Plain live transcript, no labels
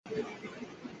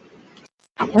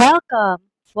Welcome.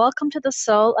 Welcome to the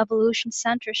Soul Evolution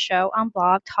Center show on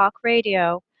Blog Talk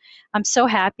Radio. I'm so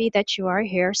happy that you are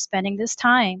here spending this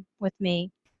time with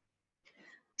me.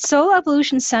 Soul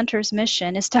Evolution Center's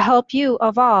mission is to help you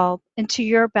evolve into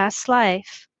your best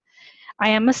life. I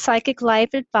am a psychic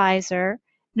life advisor,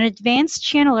 an advanced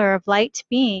channeler of light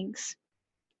beings.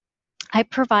 I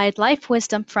provide life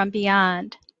wisdom from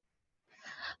beyond.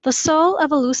 The Soul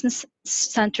Evolution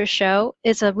Center show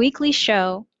is a weekly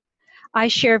show. I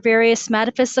share various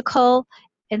metaphysical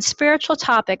and spiritual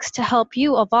topics to help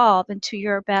you evolve into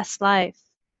your best life.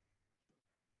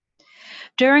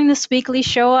 During this weekly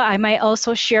show, I might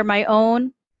also share my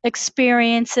own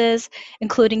experiences,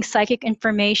 including psychic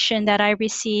information that I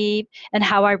receive and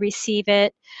how I receive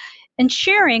it. And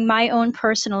sharing my own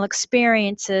personal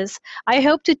experiences, I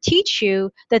hope to teach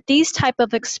you that these type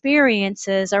of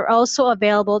experiences are also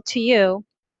available to you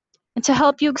and to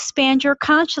help you expand your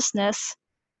consciousness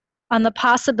on the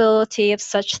possibility of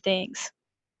such things.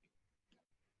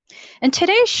 In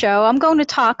today's show, I'm going to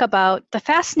talk about the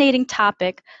fascinating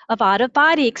topic of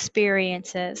out-of-body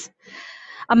experiences.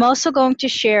 I'm also going to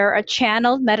share a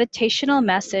channeled meditational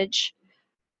message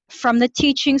from the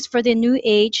Teachings for the New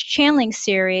Age channeling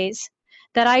series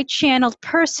that I channeled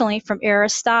personally from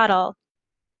Aristotle.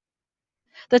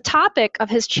 The topic of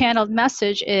his channeled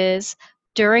message is,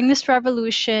 During this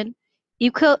revolution,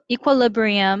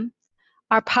 equilibrium,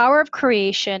 our power of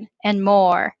creation, and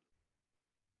more.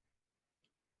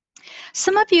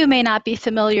 Some of you may not be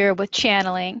familiar with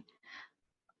channeling.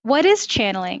 What is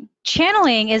channeling?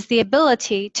 Channeling is the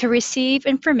ability to receive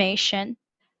information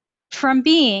from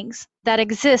beings that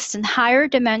exist in higher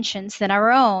dimensions than our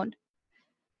own.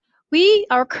 We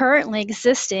are currently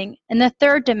existing in the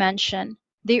third dimension,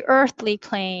 the earthly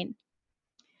plane.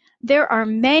 There are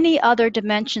many other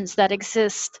dimensions that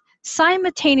exist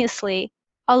simultaneously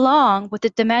along with the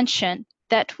dimension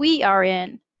that we are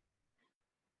in.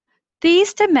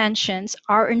 These dimensions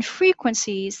are in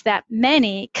frequencies that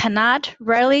many cannot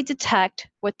readily detect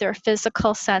with their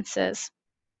physical senses.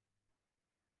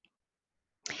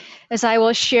 As I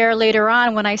will share later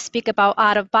on when I speak about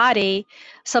out-of-body,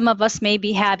 some of us may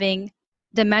be having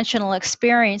dimensional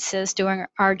experiences during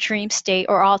our dream state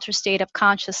or altered state of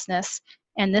consciousness,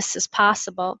 and this is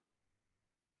possible.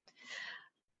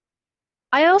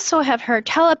 I also have heard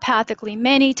telepathically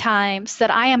many times that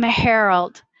I am a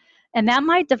herald, and that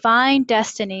my divine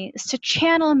destiny is to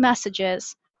channel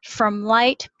messages from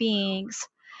light beings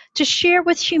to share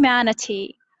with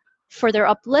humanity for their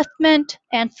upliftment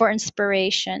and for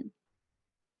inspiration.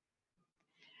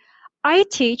 I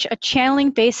teach a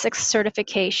channeling basics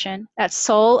certification at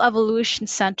Soul Evolution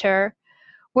Center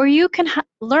where you can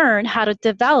learn how to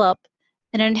develop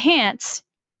and enhance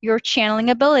your channeling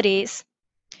abilities.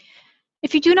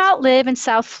 If you do not live in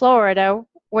South Florida,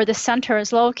 where the center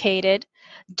is located,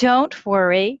 don't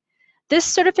worry. This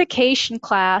certification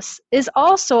class is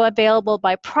also available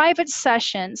by private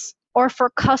sessions or for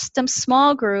custom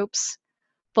small groups,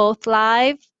 both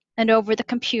live and over the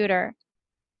computer.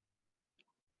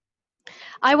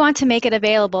 I want to make it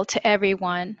available to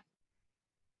everyone.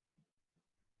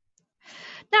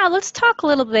 Now let's talk a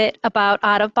little bit about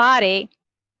out-of-body.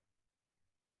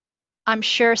 I'm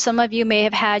sure some of you may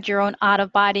have had your own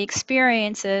out-of-body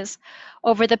experiences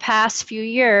over the past few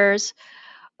years,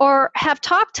 or have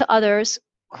talked to others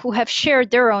who have shared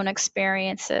their own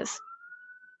experiences.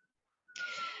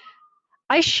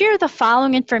 I share the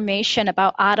following information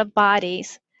about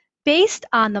out-of-bodies based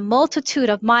on the multitude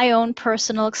of my own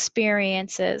personal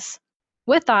experiences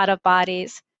with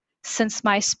out-of-bodies since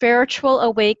my spiritual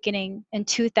awakening in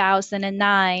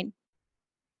 2009.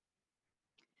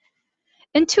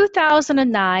 In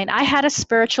 2009, I had a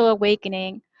spiritual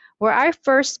awakening where I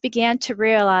first began to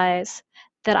realize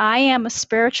that I am a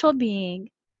spiritual being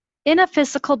in a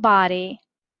physical body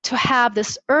to have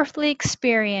this earthly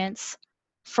experience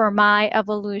for my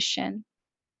evolution,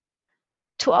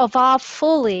 to evolve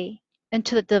fully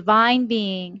into the divine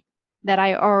being that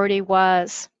I already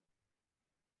was.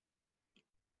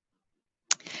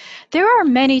 There are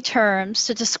many terms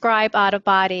to describe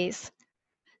out-of-bodies.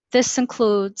 This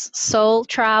includes soul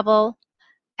travel,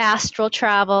 astral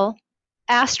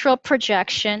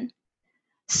projection,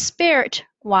 spirit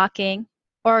walking,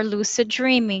 or lucid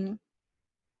dreaming.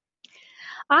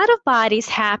 Out-of-bodies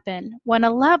happen when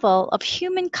a level of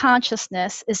human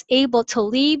consciousness is able to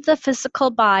leave the physical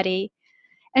body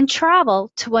and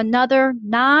travel to another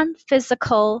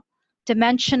non-physical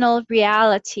dimensional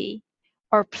reality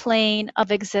or plane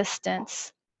of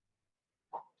existence.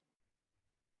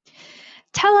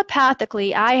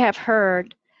 Telepathically, I have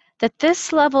heard that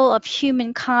this level of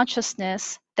human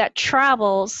consciousness that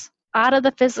travels out of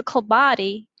the physical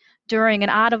body during an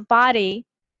out-of-body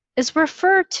is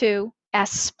referred to as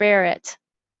spirit.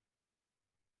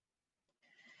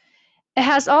 It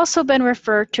has also been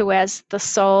referred to as the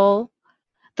soul,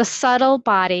 the subtle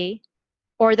body,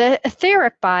 or the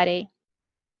etheric body,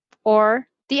 or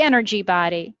the energy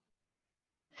body.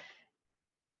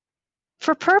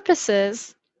 For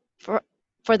purposes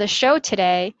for the show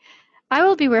today, I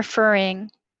will be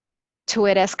referring to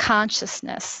it as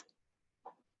consciousness.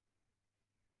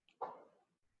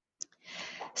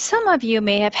 Some of you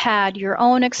may have had your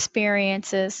own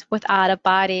experiences with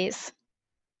out-of-bodies.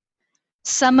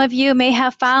 Some of you may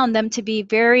have found them to be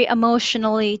very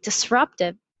emotionally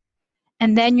disruptive,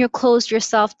 and then you closed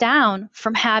yourself down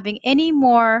from having any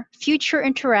more future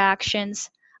interactions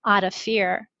out of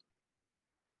fear.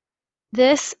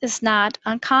 This is not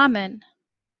uncommon.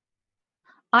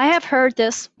 I have heard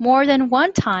this more than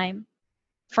one time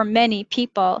from many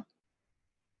people.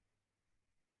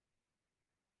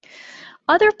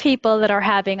 Other people that are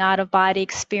having out-of-body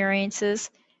experiences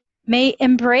may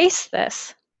embrace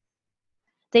this.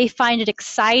 They find it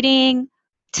exciting,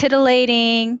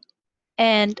 titillating,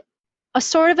 and a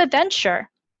sort of adventure.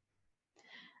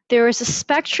 There is a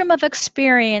spectrum of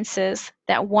experiences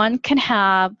that one can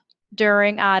have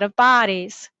during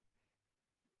out-of-bodies.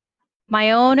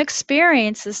 My own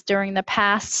experiences during the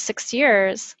past 6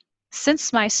 years,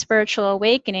 since my spiritual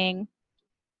awakening,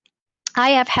 I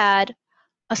have had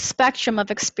a spectrum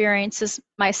of experiences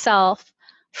myself,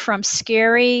 from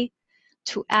scary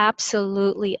to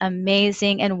absolutely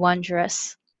amazing and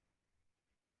wondrous.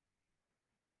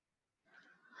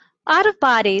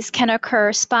 Out-of-bodies can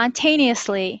occur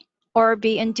spontaneously or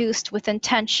be induced with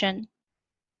intention.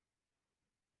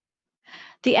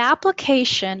 The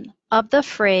application of the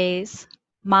phrase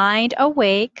 "mind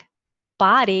awake,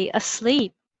 body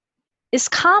asleep" is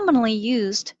commonly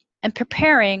used in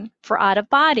preparing for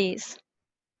out-of-bodies.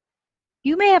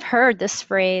 You may have heard this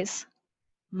phrase,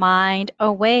 mind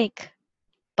awake,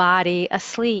 body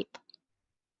asleep.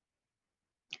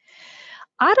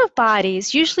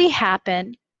 Out-of-bodies usually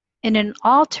happen in an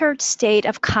altered state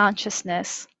of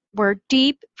consciousness where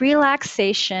deep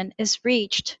relaxation is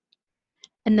reached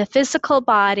and the physical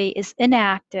body is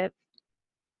inactive,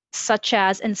 such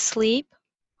as in sleep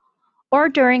or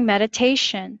during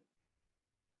meditation.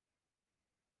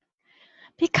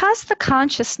 Because the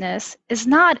consciousness is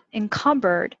not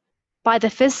encumbered by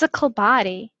the physical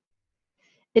body,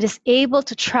 it is able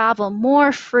to travel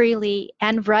more freely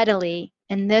and readily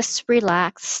in this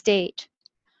relaxed state,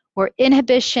 where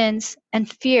inhibitions and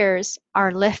fears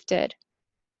are lifted.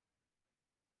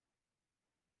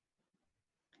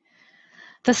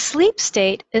 The sleep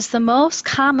state is the most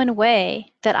common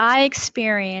way that I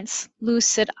experience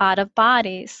lucid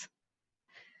out-of-bodies.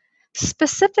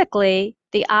 Specifically,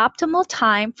 the optimal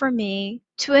time for me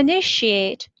to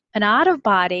initiate an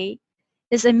out-of-body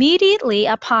is immediately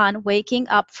upon waking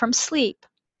up from sleep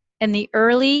in the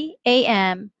early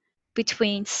AM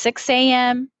between 6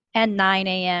 a.m. and 9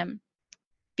 a.m.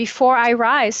 before I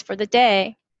rise for the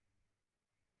day.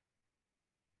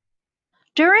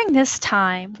 During this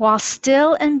time, while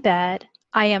still in bed,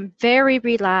 I am very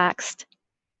relaxed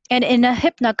and in a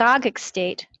hypnagogic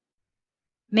state,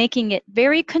 making it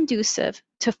very conducive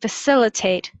to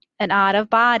facilitate an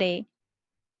out-of-body.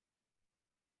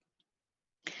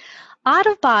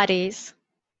 Out-of-bodies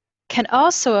can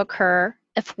also occur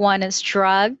if one is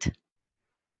drugged,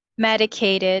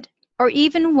 medicated, or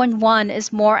even when one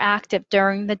is more active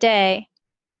during the day.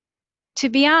 To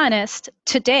be honest,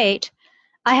 to date,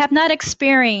 I have not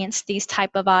experienced these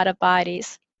type of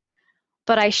out-of-bodies,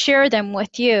 but I share them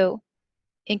with you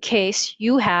in case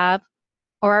you have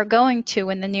or are going to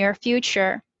in the near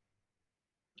future.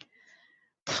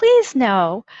 Please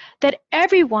know that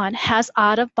everyone has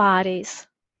out-of-bodies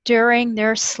during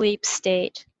their sleep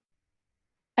state.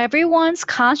 Everyone's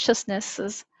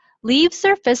consciousnesses leaves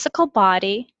their physical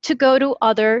body to go to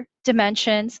other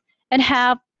dimensions and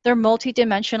have their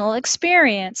multidimensional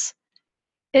experience.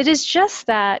 It is just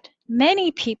that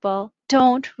many people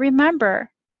don't remember.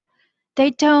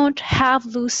 They don't have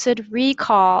lucid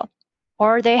recall,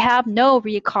 or they have no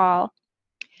recall.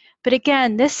 But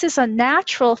again, this is a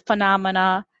natural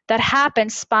phenomena that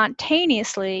happens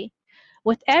spontaneously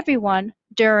with everyone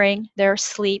during their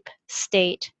sleep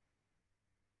state.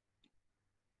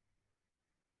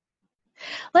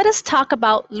 Let us talk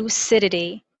about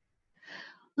lucidity.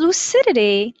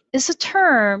 Lucidity is a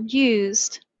term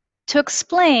used to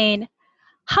explain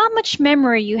how much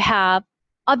memory you have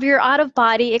of your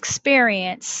out-of-body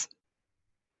experience.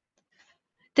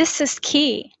 This is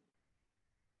key.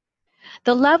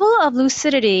 The level of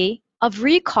lucidity of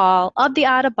recall of the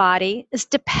out-of-body is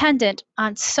dependent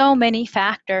on so many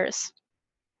factors.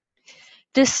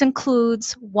 This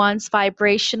includes one's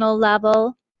vibrational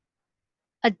level,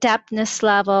 adeptness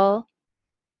level,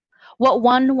 what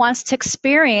one wants to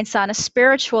experience on a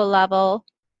spiritual level,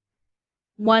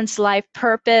 one's life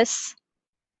purpose,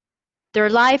 their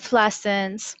life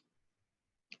lessons,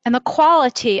 and the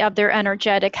quality of their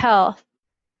energetic health.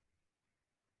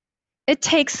 It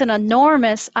takes an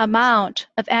enormous amount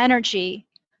of energy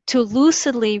to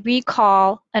lucidly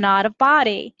recall an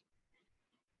out-of-body.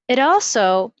 It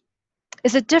also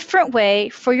is a different way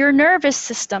for your nervous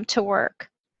system to work.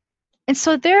 And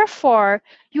so therefore,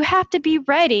 you have to be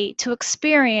ready to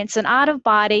experience an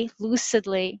out-of-body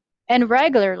lucidly and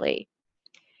regularly.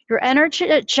 Your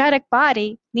energetic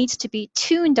body needs to be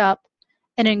tuned up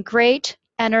and in great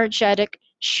energetic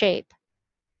shape.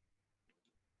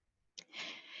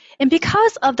 And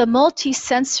because of the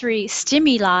multisensory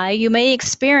stimuli you may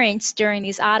experience during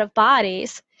these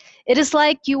out-of-bodies, it is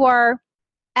like you are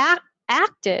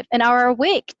active and are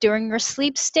awake during your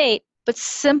sleep state, but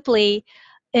simply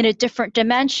in a different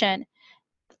dimension.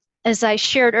 As I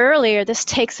shared earlier, this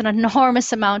takes an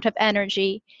enormous amount of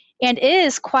energy and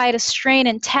is quite a strain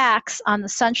and tax on the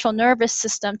central nervous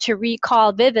system to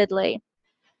recall vividly.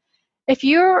 If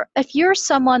you're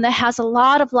someone that has a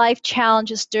lot of life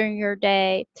challenges during your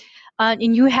day,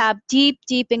 and you have deep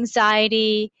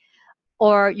anxiety,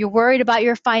 or you're worried about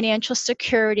your financial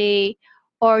security,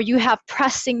 or you have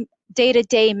pressing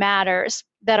day-to-day matters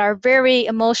that are very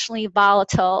emotionally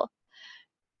volatile,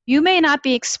 you may not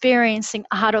be experiencing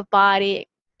out-of-body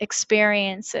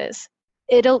experiences.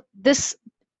 This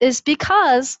is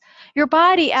because your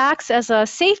body acts as a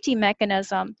safety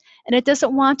mechanism, and it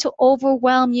doesn't want to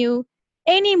overwhelm you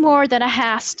any more than it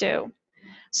has to.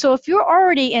 So if you're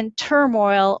already in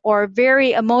turmoil or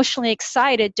very emotionally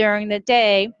excited during the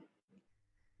day,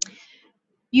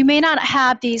 you may not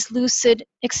have these lucid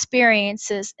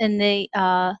experiences in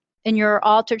your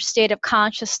altered state of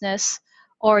consciousness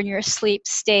or in your sleep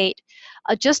state,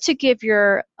 just to give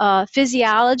your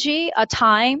physiology a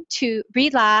time to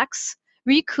relax,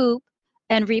 recoup,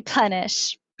 and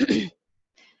replenish.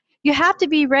 You have to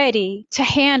be ready to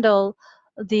handle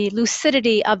the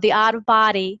lucidity of the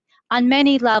out-of-body on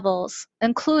many levels,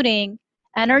 including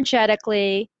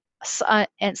energetically,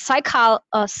 and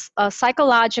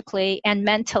psychologically and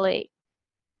mentally.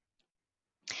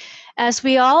 As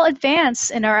we all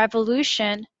advance in our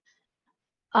evolution,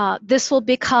 this will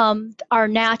become our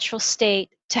natural state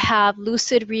to have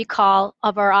lucid recall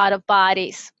of our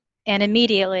out-of-bodies, and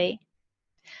immediately.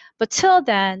 But till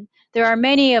then, there are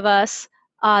many of us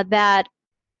that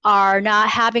are not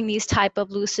having these type of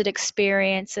lucid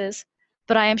experiences,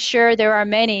 but I am sure there are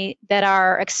many that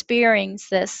are experiencing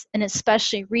this, and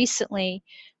especially recently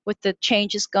with the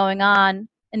changes going on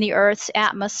in the Earth's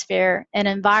atmosphere and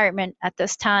environment at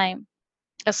this time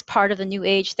as part of the new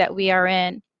age that we are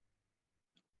in.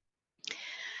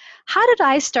 How did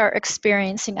I start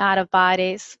experiencing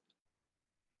out-of-bodies?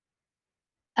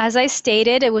 As I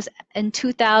stated, it was in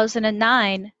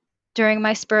 2009 during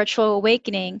my spiritual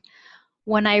awakening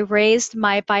when I raised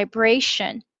my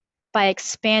vibration by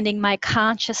expanding my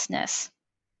consciousness.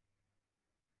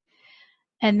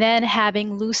 And then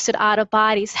having lucid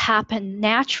out-of-bodies happen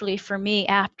naturally for me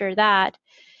after that.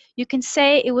 You can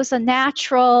say it was a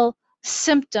natural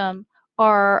symptom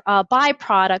or a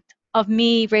byproduct of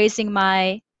me raising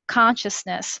my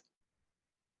consciousness.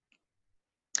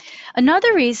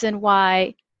 Another reason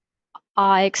why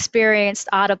I experienced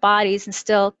out-of-bodies and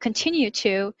still continue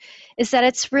to is that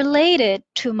it's related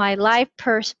to my life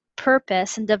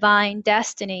purpose and divine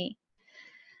destiny.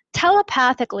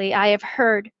 Telepathically, I have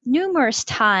heard numerous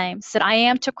times that I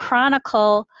am to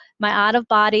chronicle my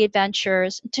out-of-body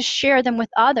adventures and to share them with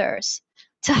others,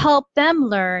 to help them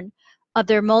learn of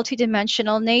their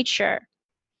multidimensional nature.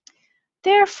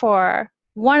 Therefore,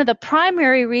 one of the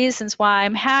primary reasons why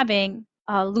I'm having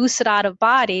lucid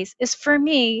out-of-bodies is for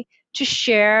me to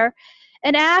share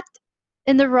and act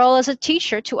in the role as a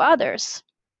teacher to others.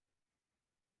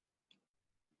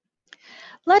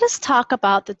 Let us talk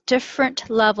about the different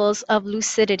levels of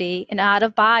lucidity in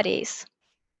out-of-bodies.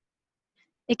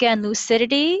 Again,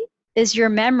 lucidity is your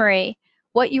memory,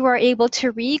 what you are able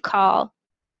to recall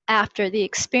after the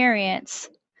experience.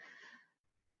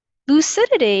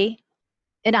 Lucidity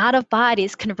in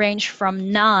out-of-bodies can range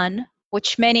from none,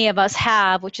 which many of us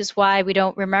have, which is why we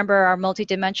don't remember our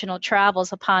multidimensional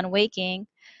travels upon waking,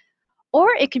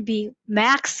 or it can be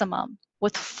maximum,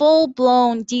 with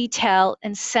full-blown detail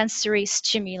and sensory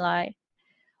stimuli.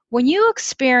 When you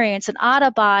experience an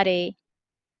out-of-body,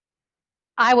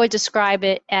 I would describe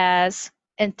it as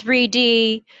in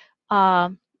 3D,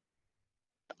 almost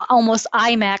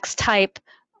IMAX type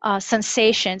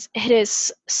sensations. It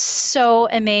is so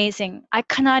amazing. I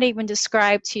cannot even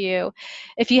describe to you.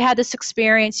 If you had this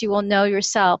experience, you will know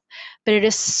yourself. But it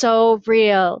is so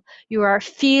real. You are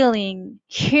feeling,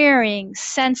 hearing,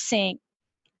 sensing.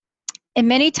 And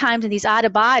many times in these out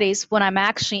of bodies, when I'm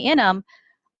actually in them,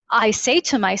 I say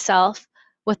to myself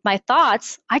with my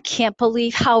thoughts, I can't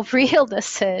believe how real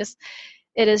this is.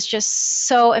 It is just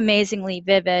so amazingly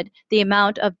vivid, the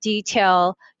amount of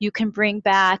detail you can bring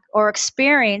back or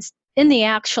experience in the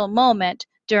actual moment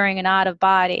during an out of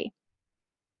body.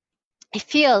 It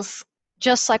feels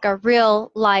just like a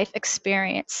real life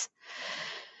experience.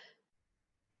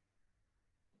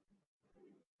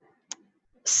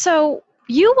 So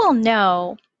you will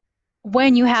know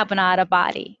when you have an out of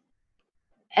body.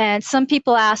 And some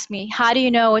people ask me, how do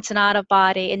you know it's an out of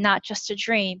body and not just a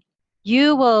dream?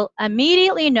 You will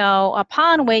immediately know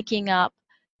upon waking up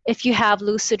if you have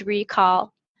lucid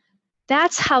recall.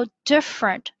 That's how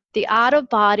different the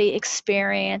out-of-body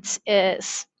experience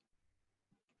is.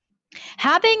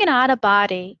 Having an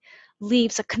out-of-body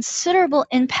leaves a considerable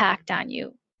impact on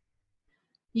you.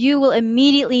 You will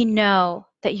immediately know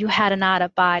that you had an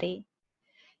out-of-body.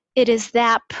 It is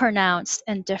that pronounced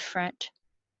and different.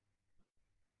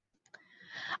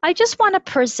 I just want to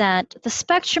present the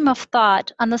spectrum of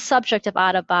thought on the subject of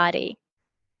out-of-body.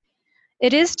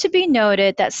 It is to be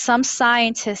noted that some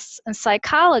scientists and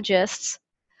psychologists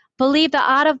believe that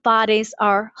out-of-bodies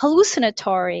are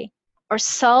hallucinatory or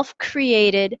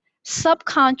self-created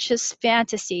subconscious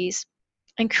fantasies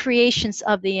and creations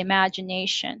of the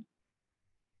imagination.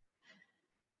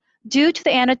 Due to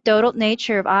the anecdotal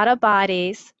nature of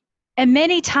out-of-bodies, and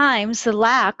many times the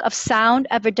lack of sound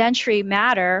evidentiary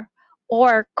matter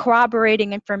or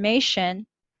corroborating information,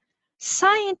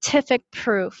 scientific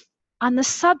proof on the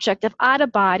subject of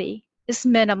out-of-body is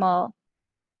minimal.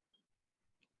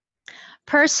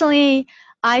 Personally,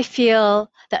 I feel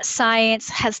that science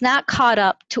has not caught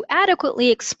up to adequately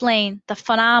explain the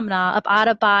phenomena of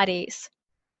out-of-bodies.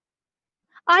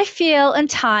 I feel in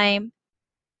time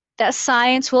that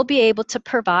science will be able to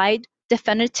provide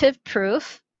definitive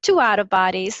proof to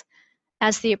out-of-bodies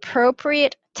as the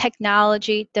appropriate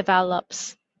technology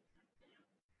develops.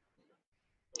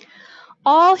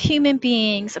 All human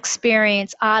beings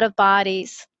experience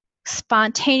out-of-bodies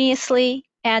spontaneously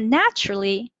and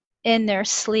naturally in their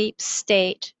sleep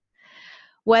state,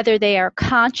 whether they are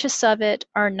conscious of it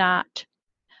or not,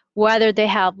 whether they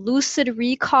have lucid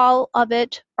recall of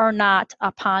it or not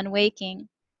upon waking.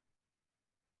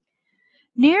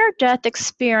 Near-death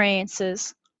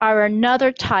experiences are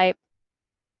another type,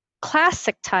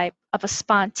 classic type of a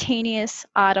spontaneous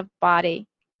out-of-body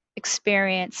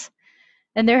experience.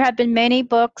 And there have been many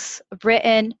books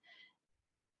written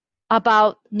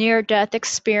about near-death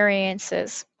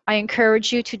experiences. I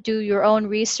encourage you to do your own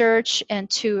research and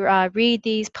to read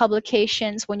these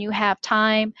publications when you have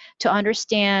time to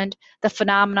understand the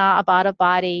phenomena of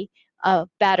out-of-body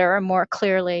better and more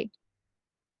clearly.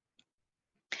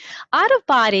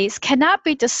 Out-of-bodies cannot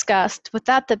be discussed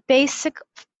without the basic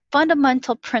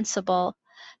fundamental principle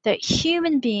that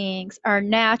human beings are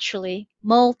naturally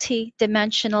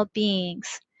multi-dimensional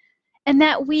beings and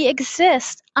that we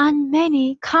exist on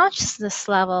many consciousness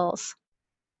levels.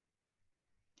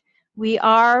 We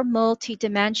are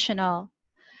multidimensional.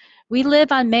 We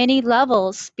live on many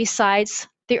levels besides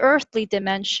the earthly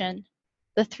dimension,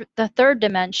 the third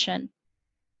dimension.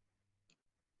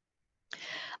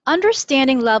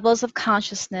 Understanding levels of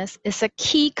consciousness is a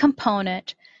key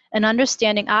component in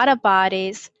understanding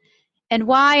out-of-bodies and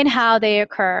why and how they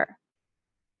occur.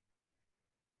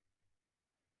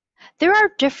 There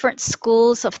are different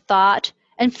schools of thought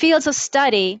and fields of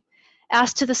study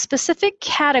as to the specific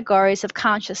categories of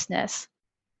consciousness.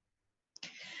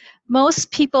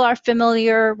 Most people are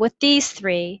familiar with these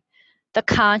three: the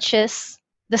conscious,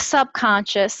 the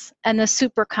subconscious, and the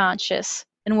superconscious,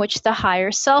 in which the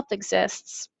higher self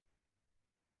exists.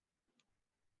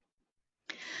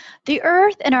 The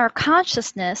earth and our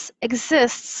consciousness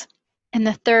exists in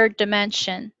the third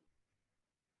dimension.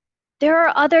 There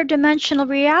are other dimensional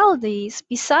realities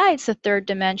besides the third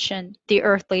dimension, the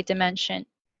earthly dimension.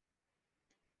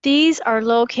 These are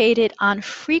located on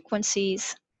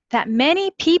frequencies that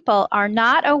many people are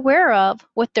not aware of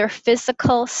with their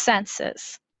physical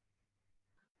senses.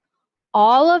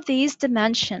 All of these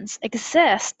dimensions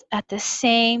exist at the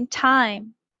same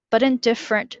time, but in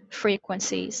different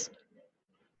frequencies.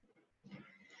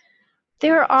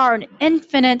 There are an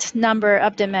infinite number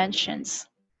of dimensions.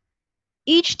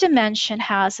 Each dimension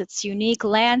has its unique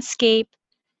landscape,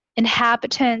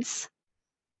 inhabitants,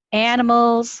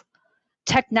 animals,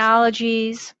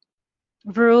 technologies,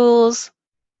 rules,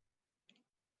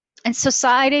 and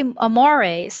society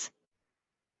mores.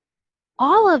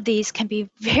 All of these can be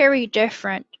very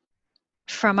different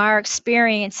from our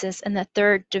experiences in the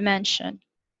third dimension.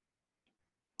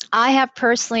 I have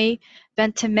personally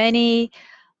been to many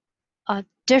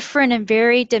different and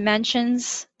varied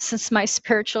dimensions since my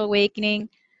spiritual awakening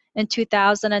in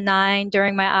 2009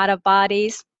 during my out of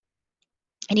bodies,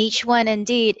 and each one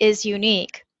indeed is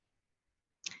unique.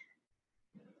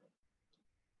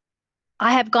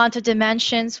 I have gone to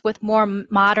dimensions with more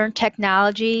modern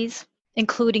technologies,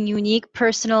 including unique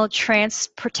personal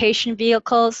transportation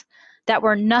vehicles that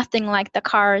were nothing like the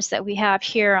cars that we have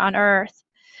here on Earth,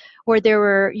 where there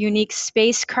were unique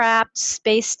spacecraft,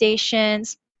 space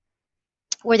stations,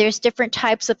 where there's different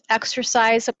types of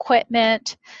exercise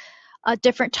equipment,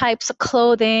 different types of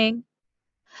clothing.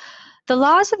 The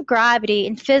laws of gravity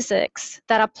and physics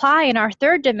that apply in our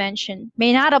third dimension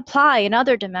may not apply in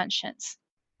other dimensions.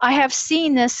 I have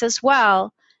seen this as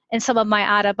well in some of my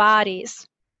out of bodies.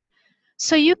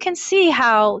 So you can see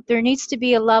how there needs to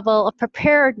be a level of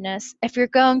preparedness if you're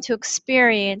going to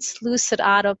experience lucid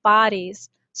out of bodies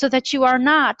so that you are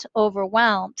not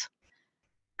overwhelmed.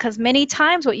 Because many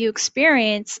times what you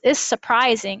experience is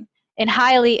surprising and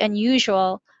highly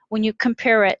unusual when you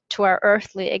compare it to our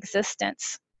earthly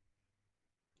existence.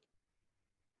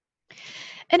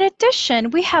 In addition,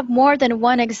 we have more than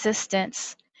one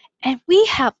existence, and we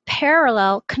have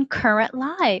parallel concurrent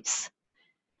lives.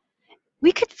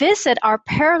 We could visit our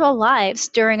parallel lives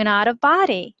during an out of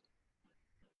body.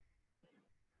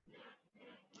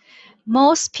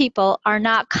 Most people are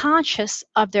not conscious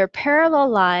of their parallel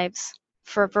lives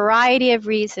for a variety of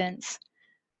reasons,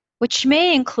 which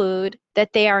may include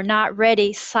that they are not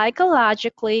ready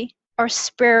psychologically or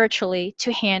spiritually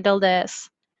to handle this.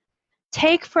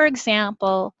 Take, for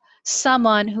example,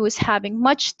 someone who is having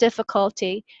much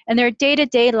difficulty in their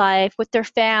day-to-day life with their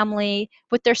family,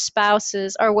 with their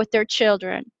spouses, or with their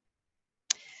children.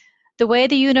 The way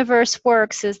the universe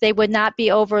works is they would not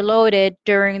be overloaded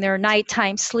during their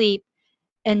nighttime sleep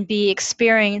and be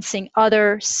experiencing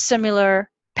other similar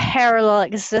parallel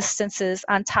existences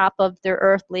on top of their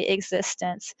earthly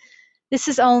existence. This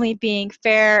is only being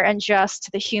fair and just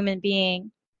to the human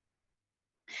being.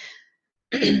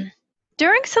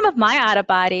 During some of my out of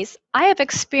bodies, I have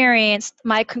experienced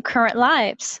my concurrent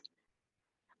lives.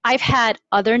 I've had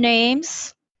other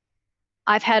names.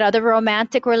 I've had other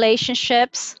romantic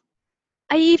relationships.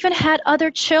 I even had other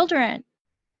children.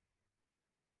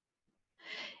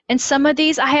 In some of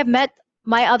these, I have met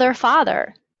my other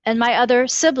father and my other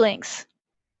siblings.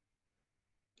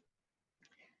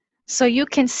 So you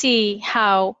can see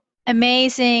how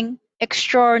amazing,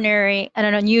 extraordinary,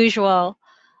 and unusual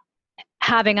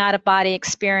having out-of-body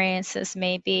experiences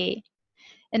may be.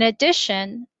 In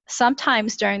addition,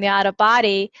 sometimes during the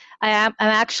out-of-body, I'm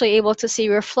actually able to see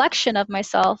a reflection of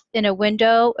myself in a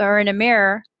window or in a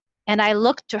mirror, and I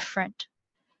look different.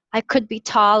 I could be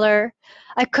taller.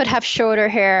 I could have shorter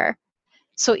hair.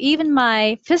 So even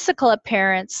my physical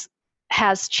appearance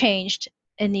has changed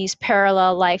in these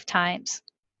parallel lifetimes.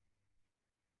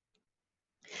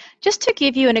 Just to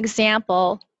give you an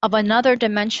example of another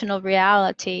dimensional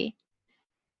reality,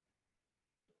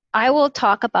 I will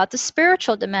talk about the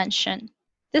spiritual dimension.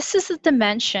 This is a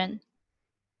dimension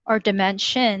or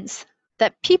dimensions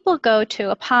that people go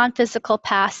to upon physical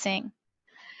passing.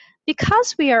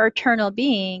 Because we are eternal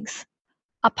beings,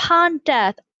 upon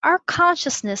death, our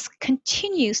consciousness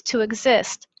continues to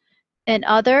exist in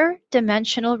other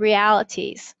dimensional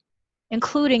realities,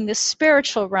 including the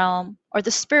spiritual realm or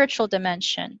the spiritual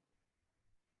dimension.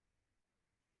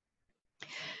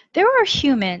 There are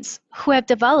humans who have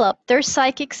developed their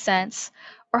psychic sense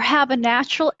or have a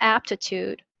natural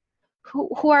aptitude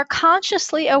who are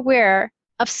consciously aware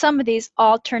of some of these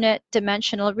alternate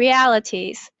dimensional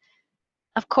realities.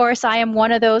 Of course, I am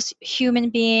one of those human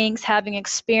beings having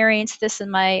experienced this in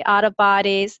my out of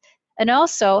bodies and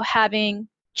also having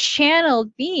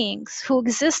channeled beings who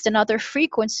exist in other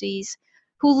frequencies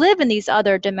who live in these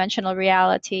other dimensional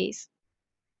realities.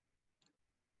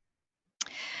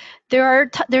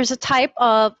 There's a type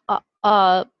of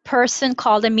person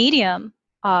called a medium,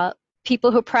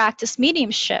 people who practice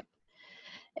mediumship.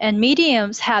 And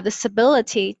mediums have this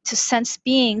ability to sense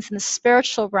beings in the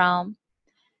spiritual realm,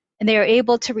 and they are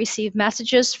able to receive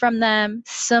messages from them,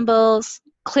 symbols,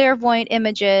 clairvoyant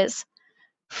images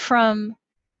from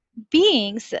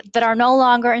beings that are no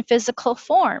longer in physical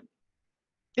form.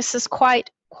 This is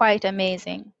quite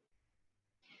amazing.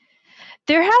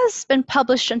 There has been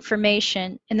published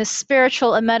information in the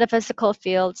spiritual and metaphysical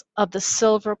fields of the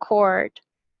silver cord.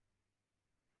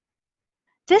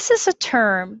 This is a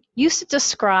term used to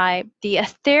describe the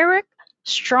etheric,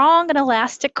 strong and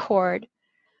elastic cord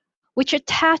which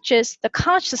attaches the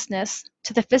consciousness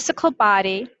to the physical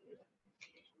body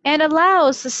and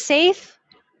allows the safe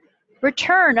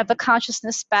return of the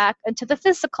consciousness back into the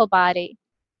physical body.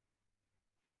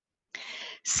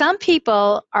 Some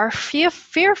people are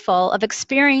fearful of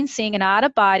experiencing an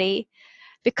out-of-body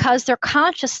because their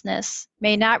consciousness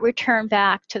may not return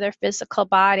back to their physical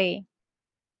body.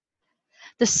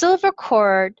 The silver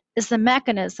cord is the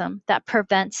mechanism that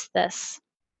prevents this.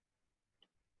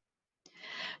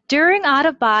 During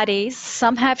out-of-bodies,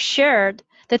 some have shared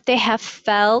that they have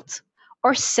felt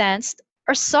or sensed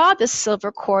or saw the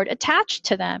silver cord attached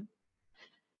to them.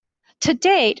 To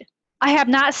date, I have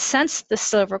not sensed the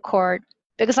silver cord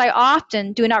because I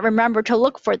often do not remember to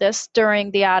look for this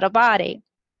during the out-of-body.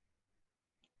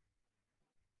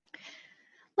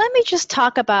 Let me just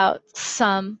talk about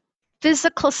some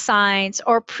physical signs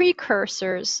or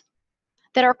precursors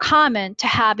that are common to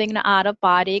having an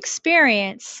out-of-body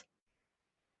experience.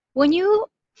 When you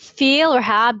feel or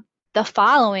have the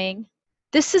following,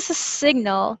 this is a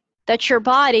signal that your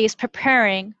body is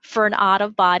preparing for an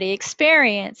out-of-body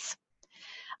experience.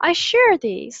 I share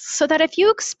these so that if you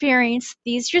experience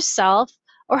these yourself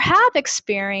or have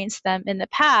experienced them in the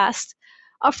past,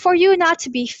 for you not to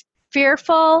be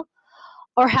fearful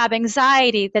or have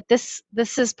anxiety that this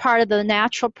is part of the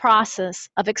natural process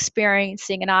of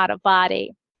experiencing an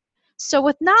out-of-body. So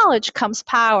with knowledge comes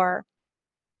power.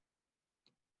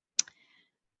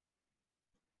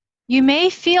 You may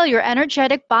feel your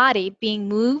energetic body being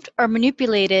moved or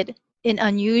manipulated in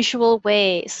unusual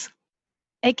ways.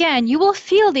 Again, you will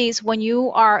feel these when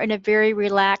you are in a very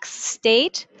relaxed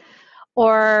state,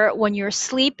 or when you're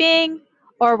sleeping,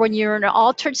 or when you're in an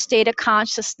altered state of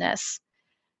consciousness.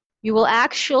 You will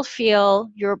actually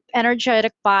feel your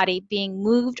energetic body being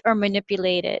moved or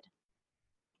manipulated.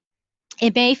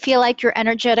 It may feel like your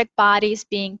energetic body is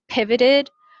being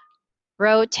pivoted,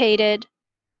 rotated,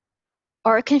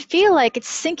 or it can feel like it's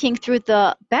sinking through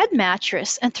the bed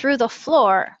mattress and through the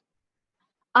floor.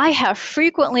 I have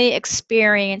frequently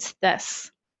experienced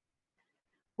this,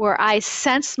 where I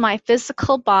sense my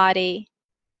physical body,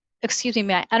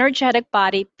 my energetic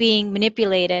body being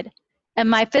manipulated, and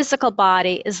my physical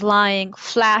body is lying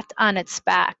flat on its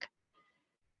back.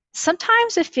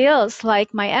 Sometimes it feels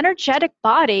like my energetic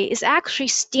body is actually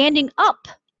standing up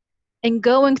and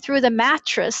going through the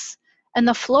mattress and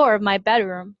the floor of my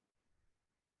bedroom.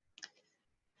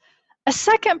 A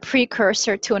second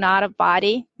precursor to an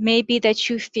out-of-body may be that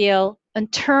you feel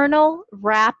internal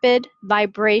rapid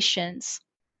vibrations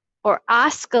or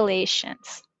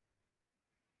oscillations.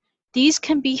 These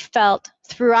can be felt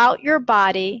throughout your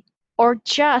body or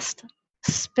just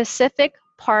specific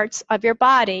parts of your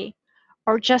body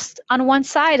or just on one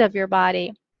side of your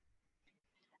body.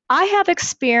 I have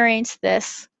experienced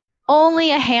this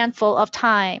only a handful of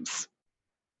times.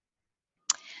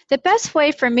 The best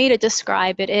way for me to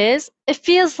describe it is, it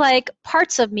feels like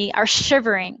parts of me are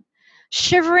shivering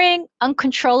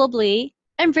uncontrollably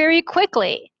and very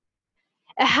quickly.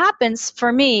 It happens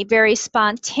for me very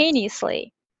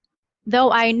spontaneously,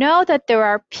 though I know that there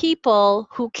are people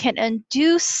who can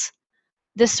induce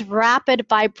this rapid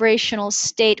vibrational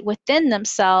state within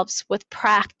themselves with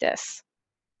practice.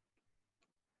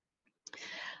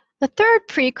 The third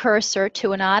precursor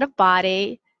to an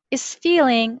out-of-body is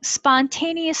feeling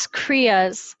spontaneous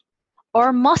kriyas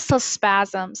or muscle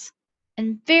spasms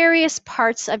in various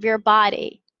parts of your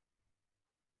body.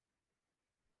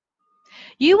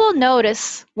 You will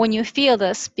notice when you feel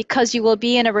this because you will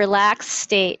be in a relaxed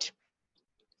state.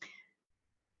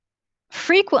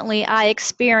 Frequently, I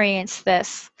experience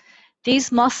this.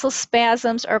 These muscle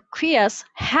spasms or kriyas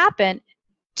happen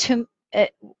in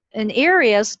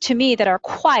areas to me that are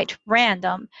quite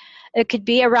random. It could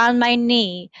be around my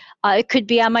knee, it could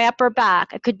be on my upper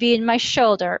back, it could be in my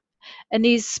shoulder. And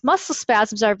these muscle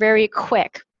spasms are very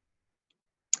quick.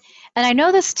 And I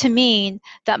know this to mean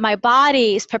that my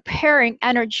body is preparing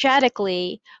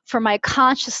energetically for my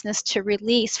consciousness to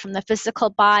release from the physical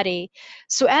body.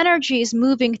 So energy is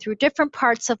moving through different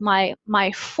parts of my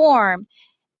form.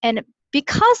 And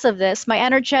because of this, my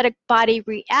energetic body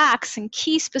reacts in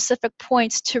key specific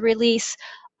points to release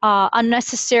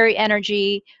unnecessary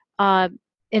energy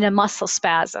in a muscle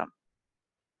spasm.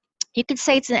 You could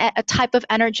say it's a type of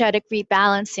energetic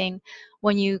rebalancing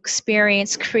when you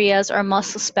experience kriyas or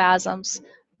muscle spasms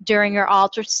during your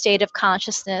altered state of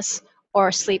consciousness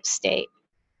or sleep state.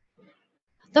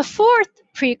 The fourth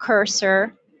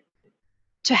precursor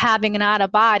to having an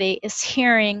out-of-body is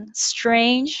hearing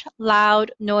strange,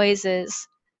 loud noises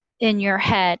in your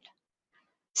head.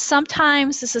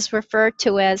 Sometimes this is referred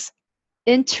to as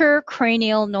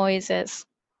intercranial noises.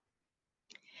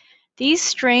 These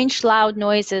strange loud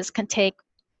noises can take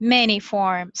many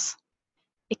forms.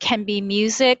 It can be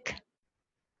music,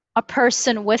 a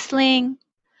person whistling,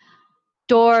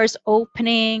 doors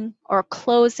opening or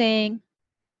closing.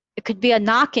 It could be a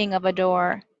knocking of a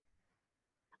door.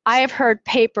 I have heard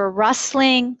paper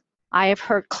rustling. I have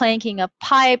heard clanking of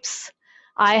pipes.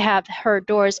 I have heard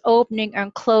doors opening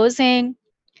and closing.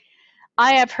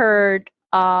 I have heard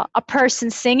a person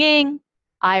singing.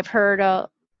 I've heard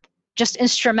just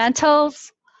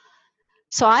instrumentals.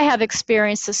 So I have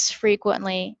experienced this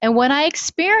frequently. And when I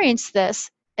experience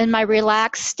this in my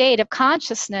relaxed state of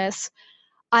consciousness,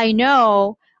 I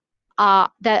know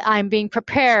that I'm being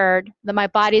prepared, that my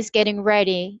body's getting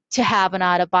ready to have an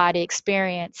out-of-body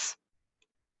experience.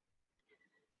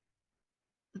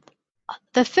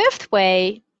 The fifth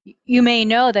way you may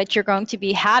know that you're going to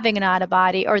be having an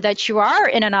out-of-body or that you are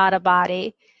in an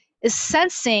out-of-body is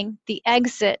sensing the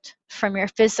exit from your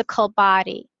physical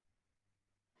body.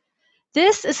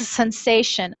 This is a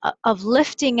sensation of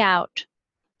lifting out,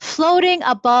 floating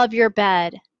above your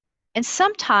bed, and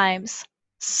sometimes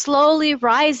slowly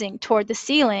rising toward the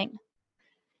ceiling.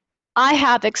 I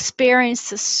have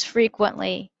experienced this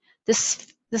frequently, the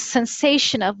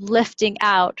sensation of lifting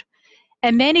out.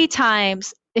 And many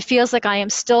times it feels like I am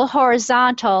still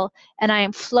horizontal and I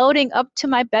am floating up to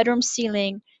my bedroom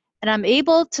ceiling and I'm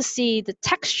able to see the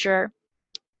texture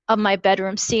of my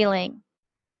bedroom ceiling.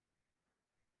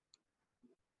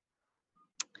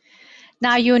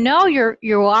 Now you know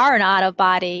you are an out of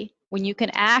body when you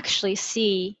can actually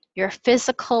see your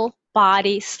physical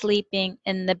body sleeping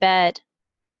in the bed.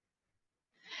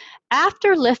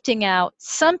 After lifting out,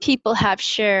 some people have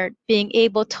shared being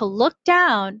able to look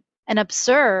down and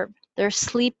observe their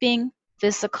sleeping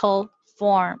physical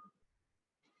form.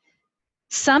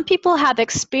 Some people have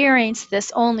experienced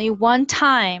this only one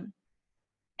time,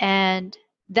 and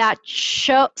that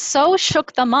so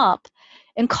shook them up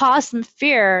and caused them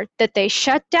fear that they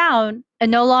shut down and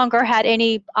no longer had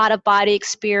any out-of-body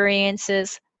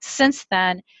experiences since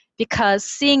then, because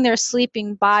seeing their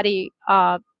sleeping body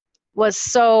was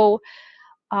so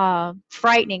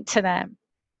frightening to them.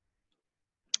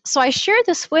 So I share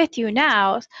this with you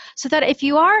now so that if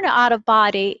you are out of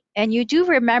body and you do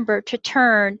remember to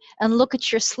turn and look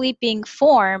at your sleeping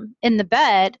form in the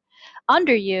bed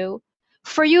under you,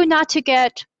 for you not to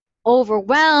get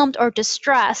overwhelmed or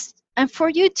distressed, and for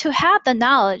you to have the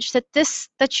knowledge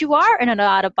that you are in an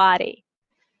out of body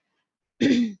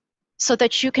so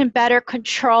that you can better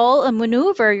control and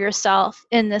maneuver yourself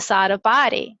in this out of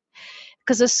body.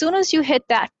 Because as soon as you hit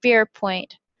that fear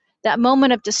point, that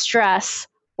moment of distress,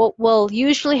 what will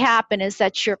usually happen is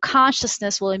that your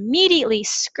consciousness will immediately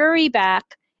scurry back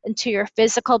into your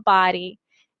physical body,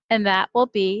 and that will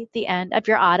be the end of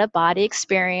your out-of-body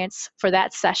experience for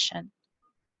that session.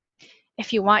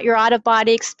 If you want your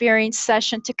out-of-body experience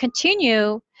session to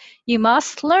continue, you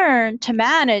must learn to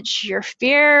manage your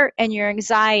fear and your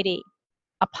anxiety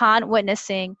upon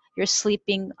witnessing your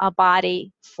sleeping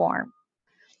body form.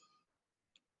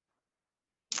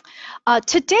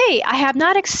 Today, I have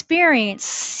not experienced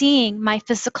seeing my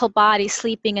physical body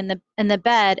sleeping in the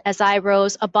bed as I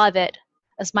rose above it,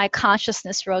 as my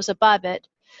consciousness rose above it.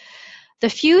 The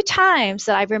few times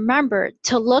that I remembered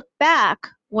to look back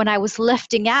when I was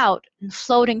lifting out and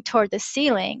floating toward the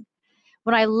ceiling,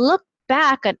 when I looked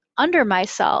back and under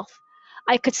myself,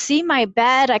 I could see my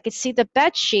bed, I could see the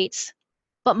bed sheets,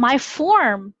 but my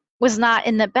form was not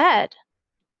in the bed.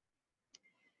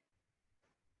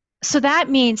 So that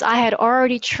means I had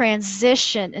already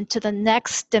transitioned into the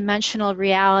next dimensional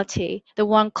reality, the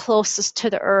one closest to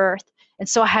the earth. And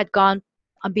so I had gone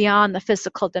beyond the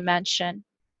physical dimension.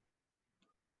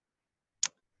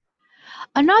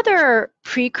 Another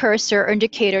precursor or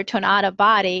indicator to an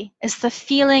out-of-body is the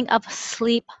feeling of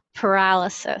sleep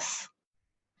paralysis.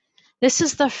 This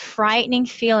is the frightening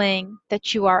feeling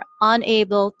that you are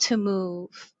unable to move.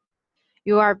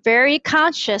 You are very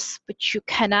conscious, but you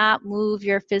cannot move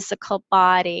your physical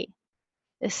body.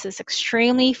 This is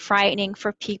extremely frightening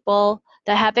for people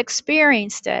that have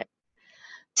experienced it.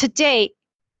 To date,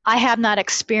 I have not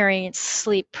experienced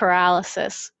sleep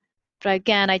paralysis. But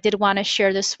again, I did want to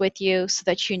share this with you so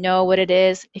that you know what it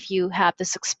is if you have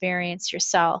this experience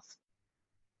yourself.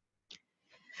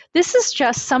 This is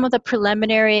just some of the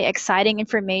preliminary exciting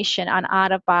information on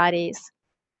out-of-bodies.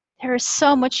 There is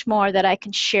so much more that I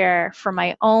can share from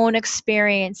my own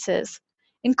experiences,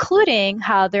 including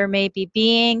how there may be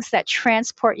beings that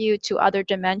transport you to other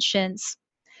dimensions,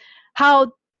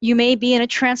 how you may be in a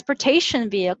transportation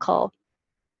vehicle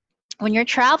when you're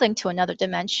traveling to another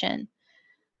dimension,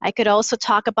 I could also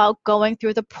talk about going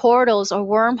through the portals or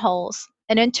wormholes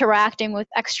and interacting with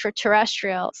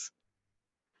extraterrestrials.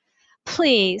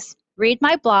 Please read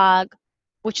my blog,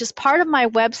 which is part of my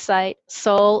website,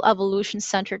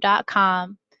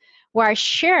 soulevolutioncenter.com, where I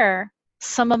share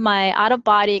some of my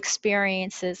out-of-body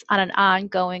experiences on an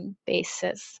ongoing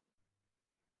basis.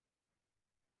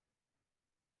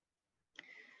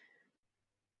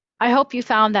 I hope you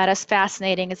found that as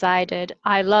fascinating as I did.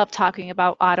 I love talking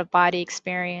about out-of-body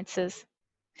experiences.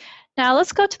 Now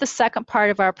let's go to the second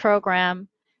part of our program,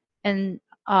 and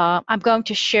I'm going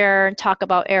to share and talk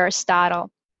about Aristotle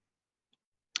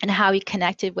and how he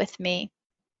connected with me.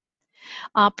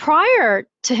 Prior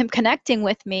to him connecting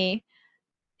with me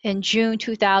in June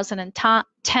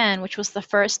 2010, which was the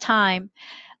first time,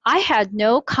 I had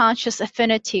no conscious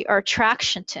affinity or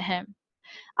attraction to him.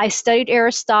 I studied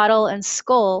Aristotle in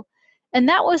school, and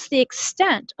that was the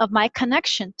extent of my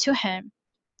connection to him.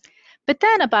 But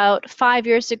then about 5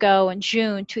 years ago in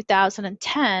June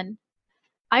 2010,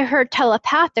 I heard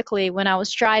telepathically when I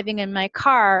was driving in my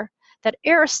car that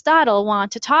Aristotle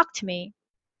wanted to talk to me.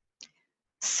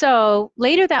 So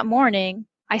later that morning,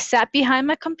 I sat behind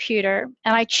my computer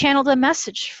and I channeled a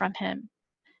message from him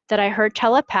that I heard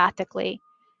telepathically,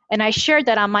 and I shared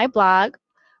that on my blog,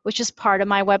 which is part of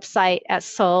my website at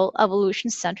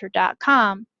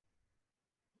soulevolutioncenter.com.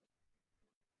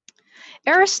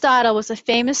 Aristotle was a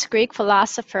famous Greek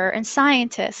philosopher and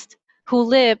scientist who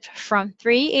lived from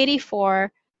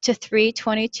 384 to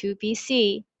 322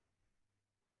 BC.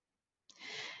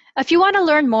 If you want to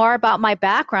learn more about my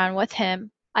background with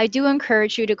him, I do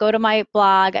encourage you to go to my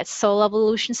blog at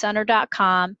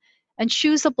soulevolutioncenter.com and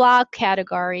choose a blog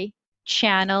category,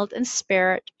 Channeled in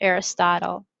Spirit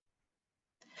Aristotle.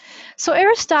 So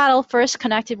Aristotle first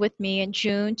connected with me in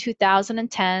June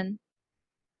 2010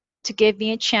 to give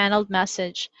me a channeled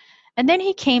message, and then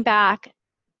he came back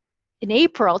in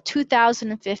April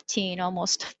 2015,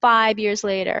 almost 5 years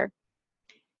later,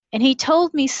 and he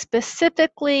told me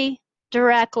specifically,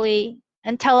 directly,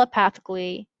 and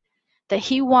telepathically that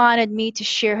he wanted me to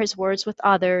share his words with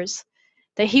others,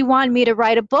 that he wanted me to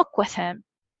write a book with him.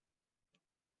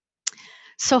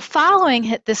 So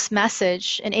following this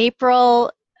message in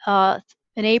April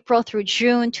through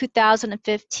June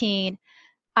 2015,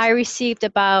 I received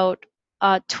about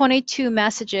 22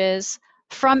 messages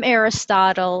from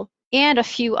Aristotle and a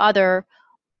few other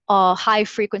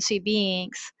high-frequency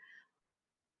beings.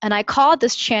 And I called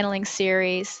this channeling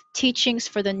series Teachings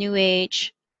for the New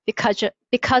Age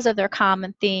because of their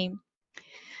common theme.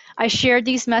 I shared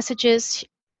these messages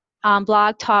on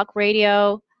Blog Talk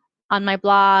Radio, on my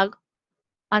blog,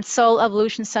 on Soul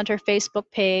Evolution Center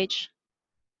Facebook page.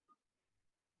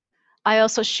 I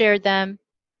also shared them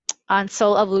on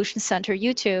Soul Evolution Center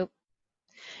YouTube.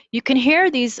 You can hear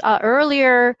these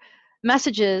earlier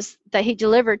messages that he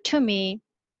delivered to me,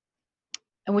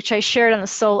 and which I shared on the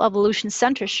Soul Evolution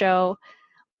Center show,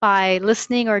 by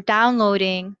listening or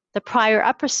downloading the prior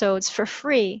episodes for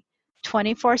free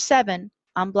 24/7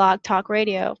 on Blog Talk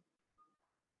Radio.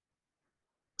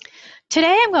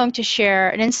 Today I'm going to share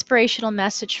an inspirational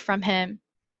message from him,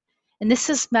 and this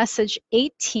is message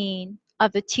 18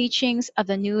 of the Teachings of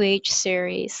the New Age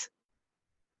series.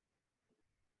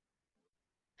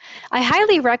 I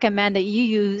highly recommend that you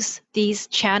use these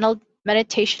channeled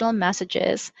meditational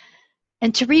messages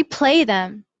and to replay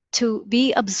them to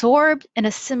be absorbed and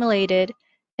assimilated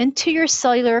into your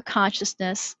cellular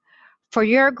consciousness for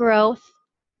your growth,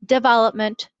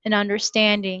 development, and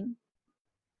understanding.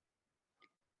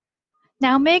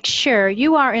 Now make sure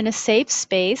you are in a safe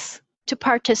space to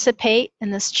participate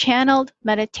in this channeled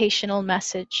meditational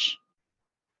message,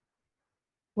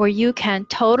 where you can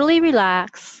totally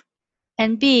relax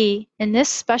and be in this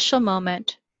special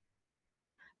moment,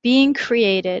 being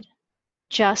created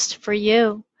just for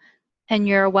you and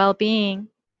your well-being.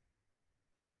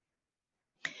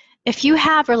 If you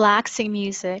have relaxing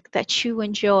music that you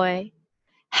enjoy,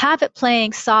 have it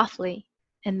playing softly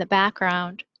in the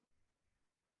background.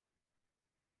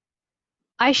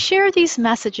 I share these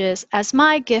messages as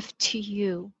my gift to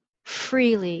you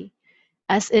freely,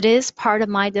 as it is part of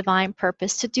my divine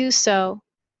purpose to do so.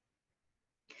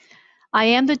 I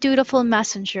am the dutiful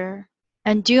messenger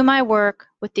and do my work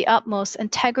with the utmost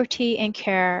integrity and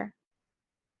care.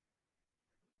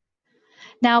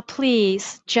 Now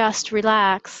please just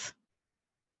relax.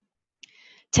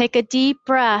 Take a deep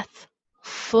breath,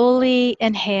 fully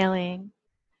inhaling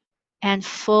and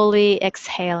fully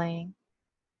exhaling.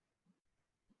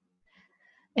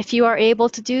 If you are able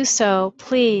to do so,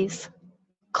 please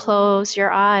close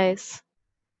your eyes.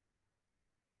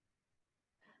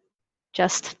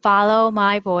 Just follow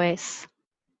my voice.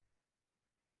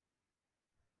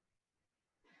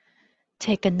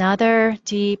 Take another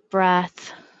deep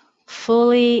breath,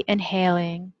 fully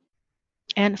inhaling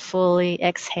and fully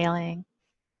exhaling.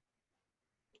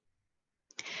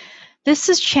 This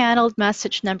is channeled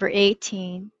message number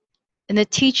 18 in the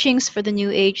Teachings for the New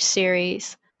Age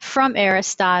series from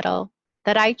Aristotle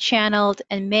that I channeled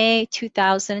in May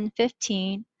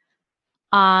 2015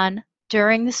 on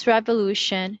During this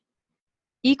Revolution,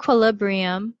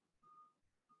 Equilibrium,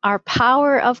 Our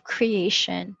Power of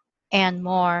Creation, and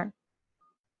more.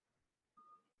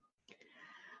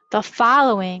 The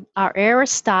following are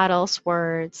Aristotle's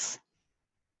words.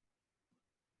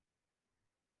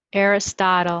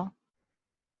 Aristotle: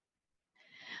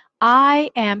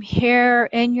 I am here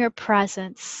in your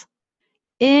presence,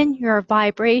 in your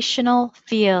vibrational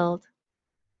field.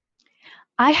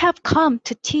 I have come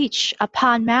to teach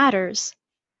upon matters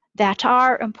that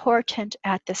are important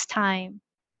at this time.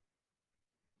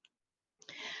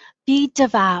 Be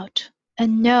devout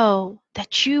and know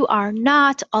that you are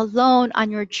not alone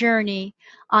on your journey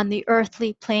on the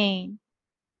earthly plane.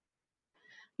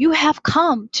 You have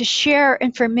come to share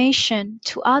information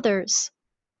to others,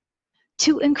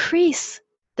 to increase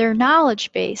their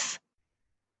knowledge base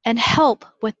and help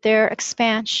with their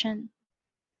expansion.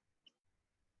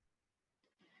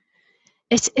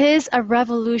 It is a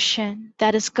revolution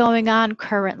that is going on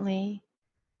currently,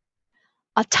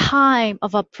 a time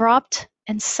of abrupt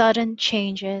and sudden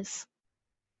changes.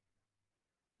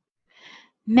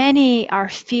 Many are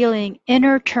feeling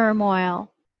inner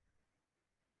turmoil.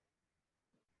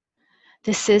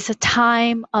 This is a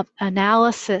time of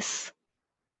analysis,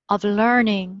 of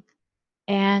learning,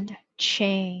 and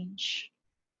change.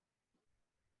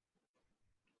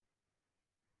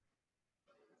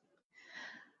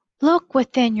 Look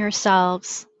within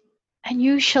yourselves, and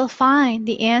you shall find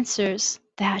the answers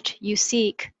that you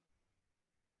seek.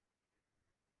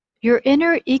 Your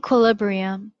inner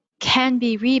equilibrium can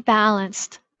be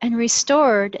rebalanced and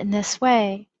restored in this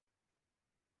way.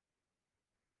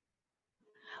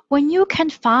 When you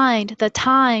can find the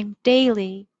time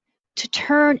daily to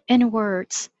turn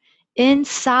inwards in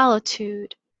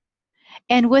solitude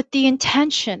and with the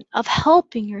intention of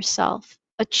helping yourself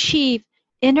achieve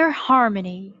inner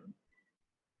harmony,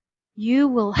 you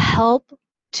will help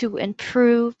to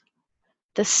improve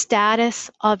the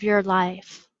status of your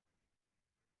life.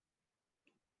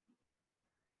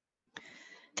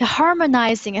 The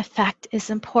harmonizing effect is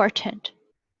important.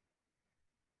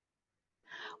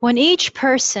 When each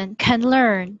person can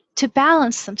learn to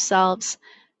balance themselves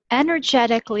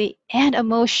energetically and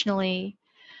emotionally,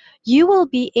 you will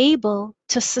be able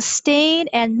to sustain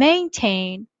and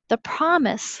maintain the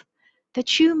promise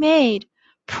that you made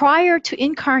prior to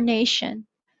incarnation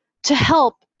to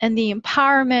help in the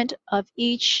empowerment of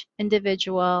each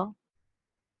individual.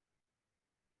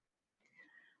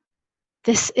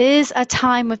 This is a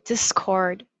time of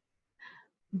discord,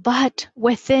 but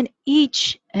within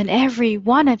each and every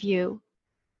one of you,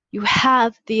 you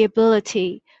have the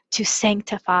ability to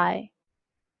sanctify.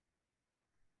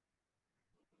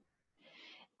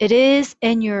 It is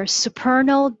in your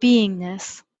supernal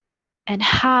beingness and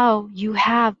how you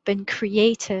have been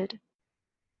created.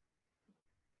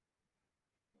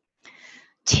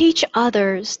 Teach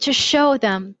others to show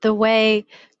them the way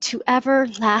to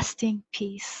everlasting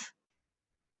peace.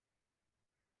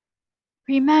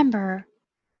 Remember,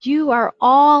 you are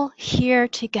all here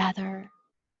together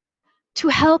to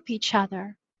help each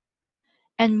other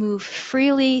and move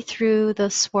freely through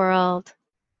this world.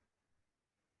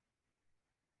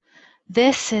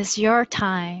 This is your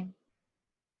time.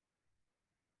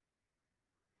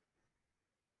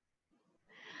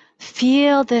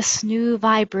 Feel this new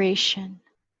vibration,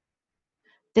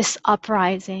 this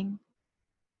uprising.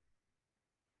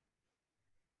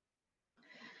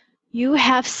 You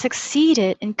have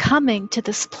succeeded in coming to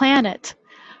this planet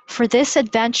for this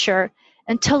adventure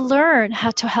and to learn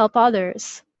how to help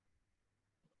others.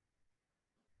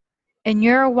 In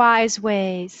your wise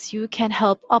ways, you can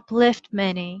help uplift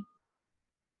many.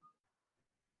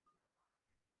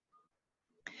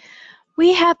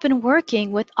 We have been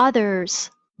working with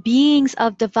others, beings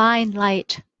of divine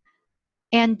light,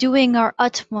 and doing our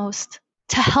utmost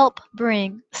to help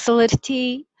bring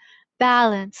solidity,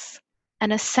 balance,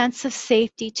 and a sense of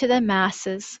safety to the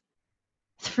masses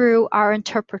through our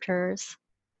interpreters.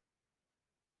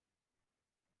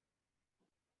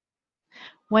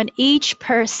 When each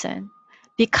person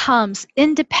becomes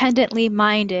independently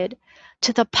minded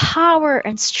to the power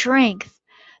and strength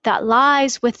that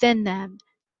lies within them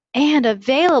and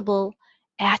available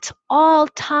at all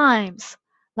times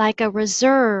like a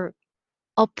reserve,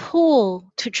 a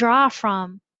pool to draw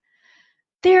from,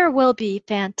 There will be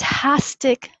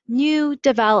fantastic new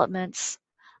developments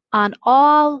on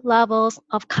all levels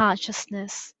of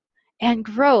consciousness and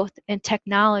growth in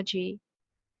technology.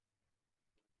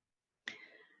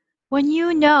 When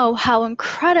you know how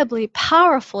incredibly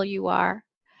powerful you are,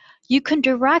 you can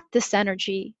direct this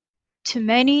energy to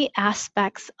many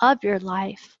aspects of your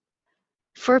life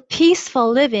for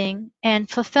peaceful living and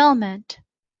fulfillment.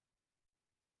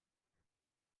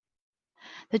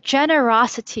 The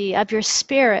generosity of your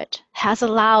spirit has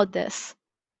allowed this,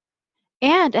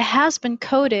 and it has been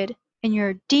coded in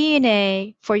your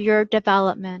DNA for your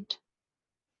development.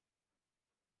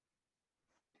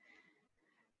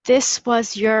 This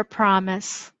was your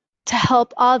promise to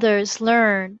help others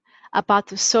learn about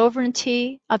the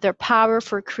sovereignty of their power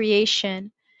for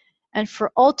creation and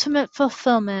for ultimate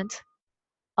fulfillment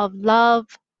of love,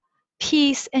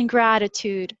 peace, and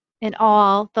gratitude in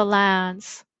all the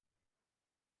lands.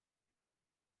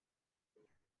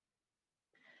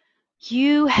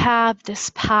 You have this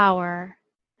power,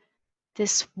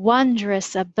 this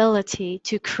wondrous ability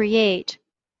to create,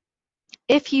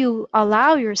 if you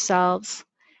allow yourselves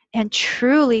and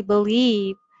truly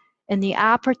believe in the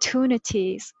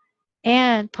opportunities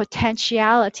and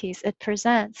potentialities it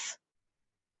presents.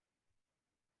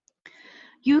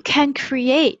 You can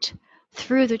create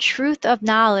through the truth of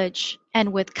knowledge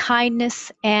and with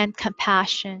kindness and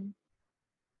compassion.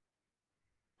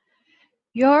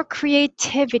 Your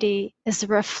creativity is a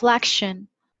reflection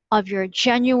of your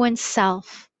genuine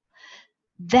self,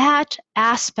 that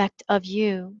aspect of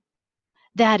you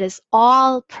that is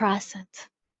all present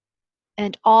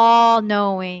and all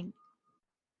knowing.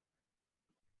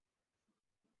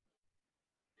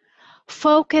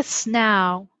 Focus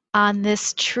now on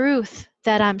this truth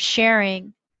that I'm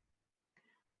sharing.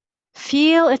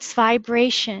 Feel its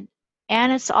vibration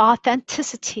and its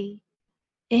authenticity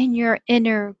in your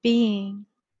inner being.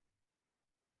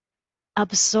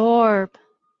 Absorb,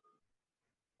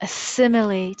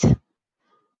 assimilate,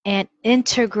 and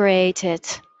integrate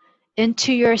it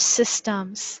into your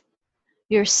systems,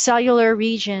 your cellular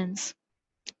regions,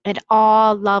 and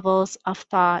all levels of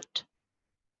thought.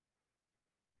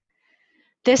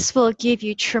 This will give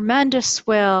you tremendous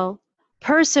will,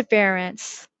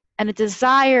 perseverance, and a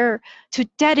desire to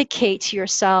dedicate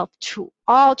yourself to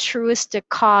altruistic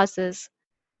causes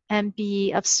and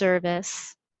be of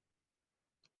service.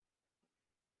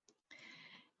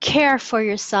 Care for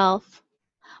yourself,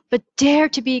 but dare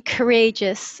to be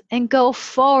courageous and go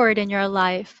forward in your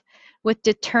life with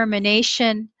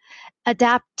determination,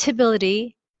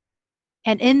 adaptability,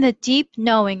 and in the deep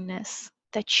knowingness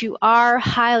that you are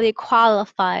highly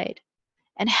qualified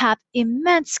and have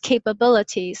immense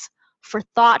capabilities for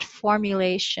thought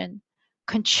formulation,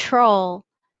 control,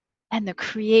 and the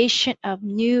creation of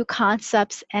new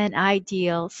concepts and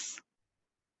ideals.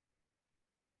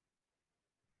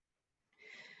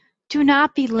 Do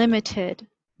not be limited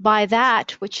by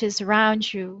that which is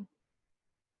around you.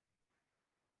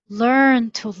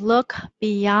 Learn to look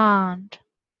beyond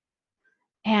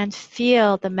and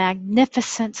feel the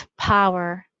magnificent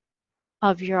power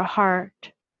of your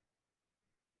heart.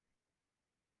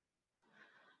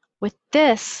 With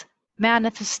this,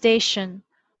 manifestation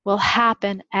will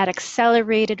happen at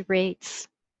accelerated rates.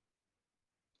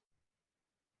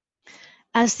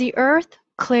 As the earth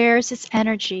clears its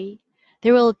energy,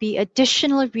 there will be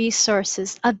additional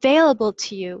resources available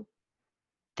to you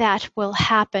that will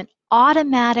happen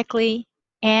automatically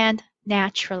and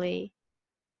naturally.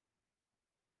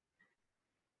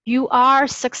 You are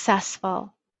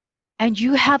successful, and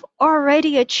you have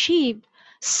already achieved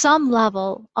some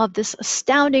level of this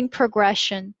astounding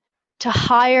progression to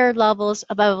higher levels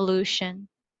of evolution.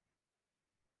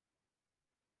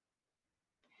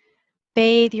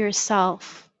 Bathe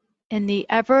yourself in the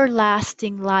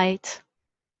everlasting light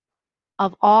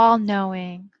of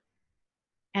all-knowing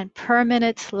and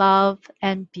permanent love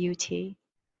and beauty.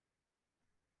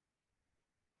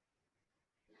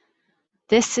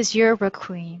 This is your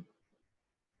requiem.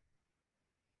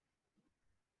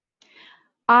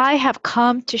 I have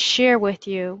come to share with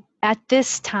you at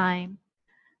this time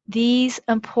these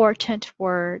important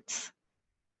words.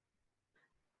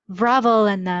 Revel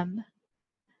in them.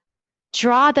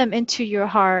 Draw them into your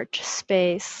heart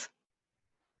space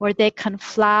where they can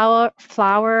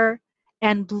flower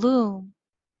and bloom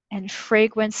and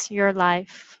fragrance your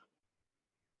life.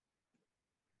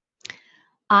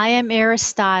 I am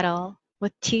Aristotle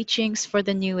with teachings for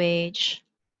the New Age.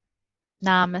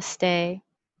 Namaste.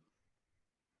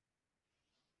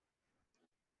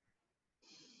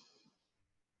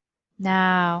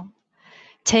 Now,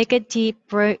 take a deep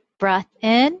breath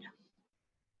in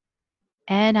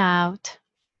and out.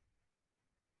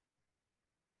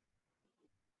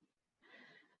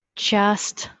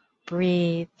 Just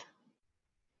breathe.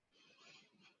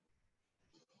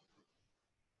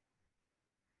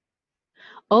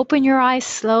 Open your eyes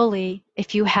slowly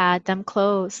if you had them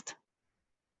closed.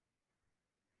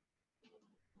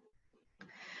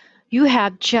 You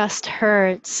have just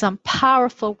heard some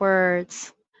powerful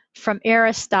words from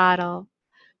Aristotle,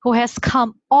 who has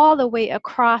come all the way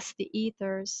across the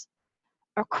ethers,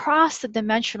 across the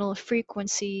dimensional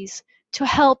frequencies to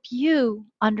help you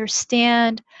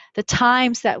understand the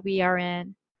times that we are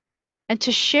in and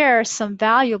to share some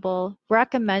valuable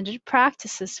recommended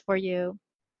practices for you.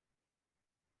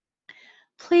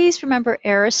 Please remember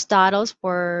Aristotle's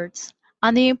words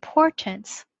on the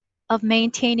importance of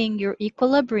maintaining your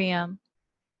equilibrium,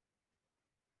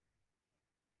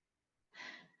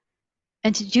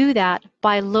 and to do that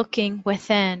by looking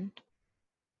within.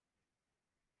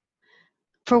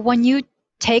 For when you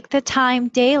take the time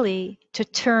daily to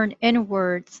turn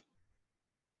inwards,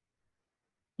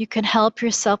 you can help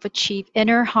yourself achieve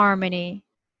inner harmony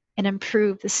and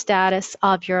improve the status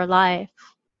of your life.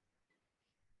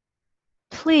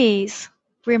 Please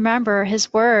remember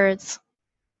his words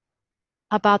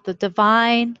about the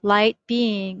divine light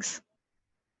beings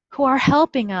who are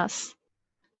helping us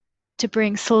to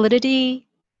bring solidity,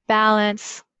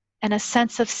 balance, and a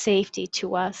sense of safety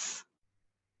to us.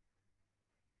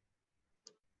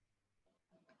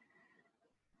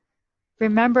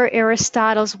 Remember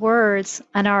Aristotle's words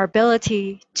on our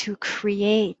ability to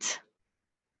create,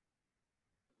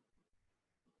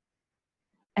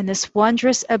 and this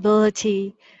wondrous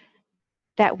ability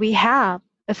that we have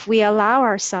if we allow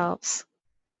ourselves.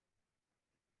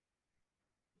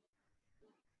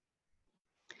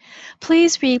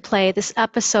 Please replay this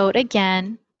episode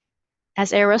again,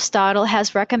 as Aristotle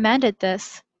has recommended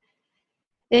this.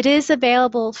 It is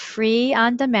available free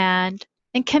on demand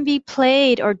and can be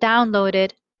played or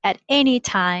downloaded at any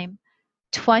time,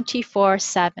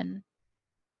 24/7.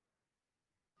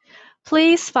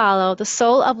 Please follow the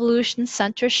Soul Evolution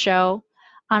Center show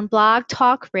on Blog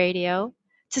Talk Radio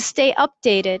to stay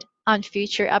updated on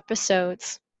future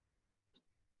episodes.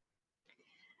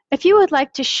 If you would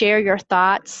like to share your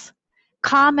thoughts,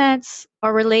 comments,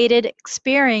 or related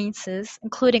experiences,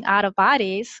 including out of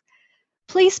bodies,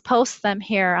 please post them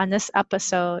here on this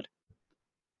episode.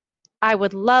 I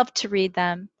would love to read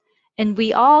them, and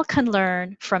we all can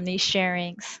learn from these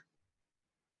sharings.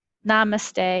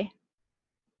 Namaste.